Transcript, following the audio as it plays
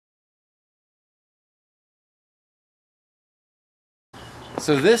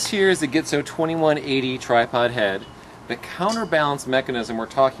So this here is the Gitzo 2180 tripod head. The counterbalance mechanism we're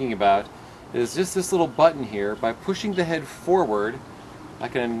talking about is just this little button here. By pushing the head forward, I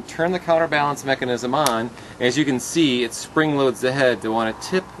can turn the counterbalance mechanism on. As you can see, it spring loads the head to want to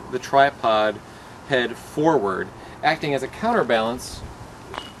tip the tripod head forward, acting as a counterbalance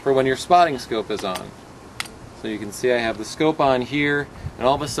for when your spotting scope is on. So you can see I have the scope on here, and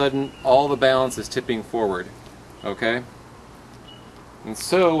all of a sudden all the balance is tipping forward. Okay? And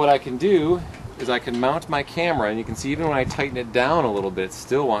so what I can do is I can mount my camera, and you can see even when I tighten it down a little bit, it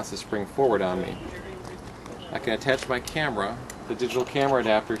still wants to spring forward on me. I can attach my camera, the digital camera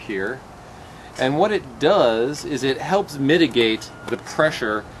adapter here, and what it does is it helps mitigate the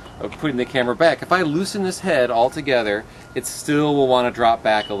pressure of putting the camera back. If I loosen this head altogether, it still will want to drop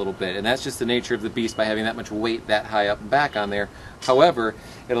back a little bit, and that's just the nature of the beast by having that much weight that high up and back on there. However,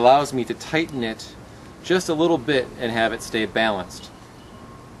 it allows me to tighten it just a little bit and have it stay balanced.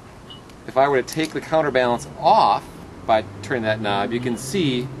 If I were to take the counterbalance off by turning that knob, you can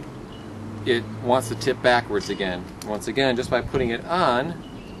see it wants to tip backwards again. Once again, just by putting it on,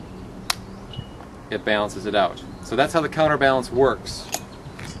 it balances it out. So that's how the counterbalance works.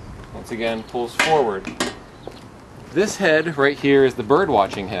 Once again, pulls forward. This head right here is the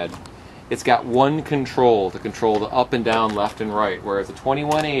birdwatching head. It's got one control to control the up and down, left and right, whereas the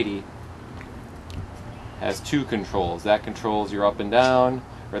 2180 has two controls. That controls your up and down,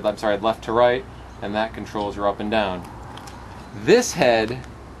 or I'm sorry, left to right, and that controls your up and down. This head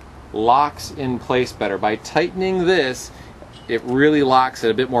locks in place better. By tightening this, it really locks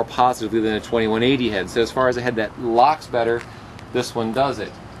it a bit more positively than a 2180 head. So as far as a head that locks better, this one does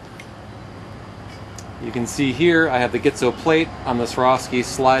it. You can see here I have the Gitzo plate on the Swarovski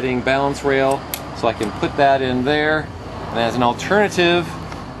sliding balance rail, so I can put that in there. And as an alternative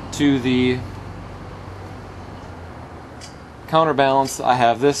to the counterbalance, I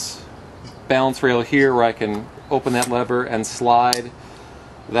have this balance rail here where I can open that lever and slide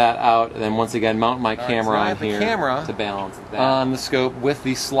that out, and then once again mount my camera on here to balance that on the scope with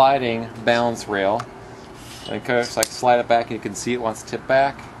the sliding balance rail. And of course I can slide it back and you can see it wants to tip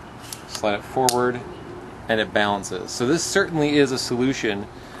back, slide it forward, and it balances. So this certainly is a solution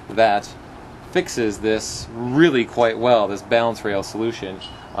that fixes this really quite well, this balance rail solution.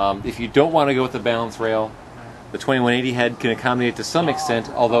 If you don't want to go with the balance rail, the 2180 head can accommodate to some extent,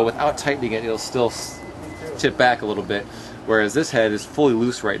 although without tightening it, it'll still tip back a little bit. Whereas this head is fully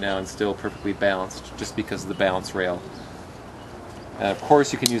loose right now and still perfectly balanced just because of the balance rail. And of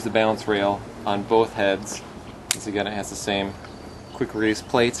course you can use the balance rail on both heads. Once again, it has the same quick release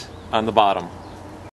plate on the bottom.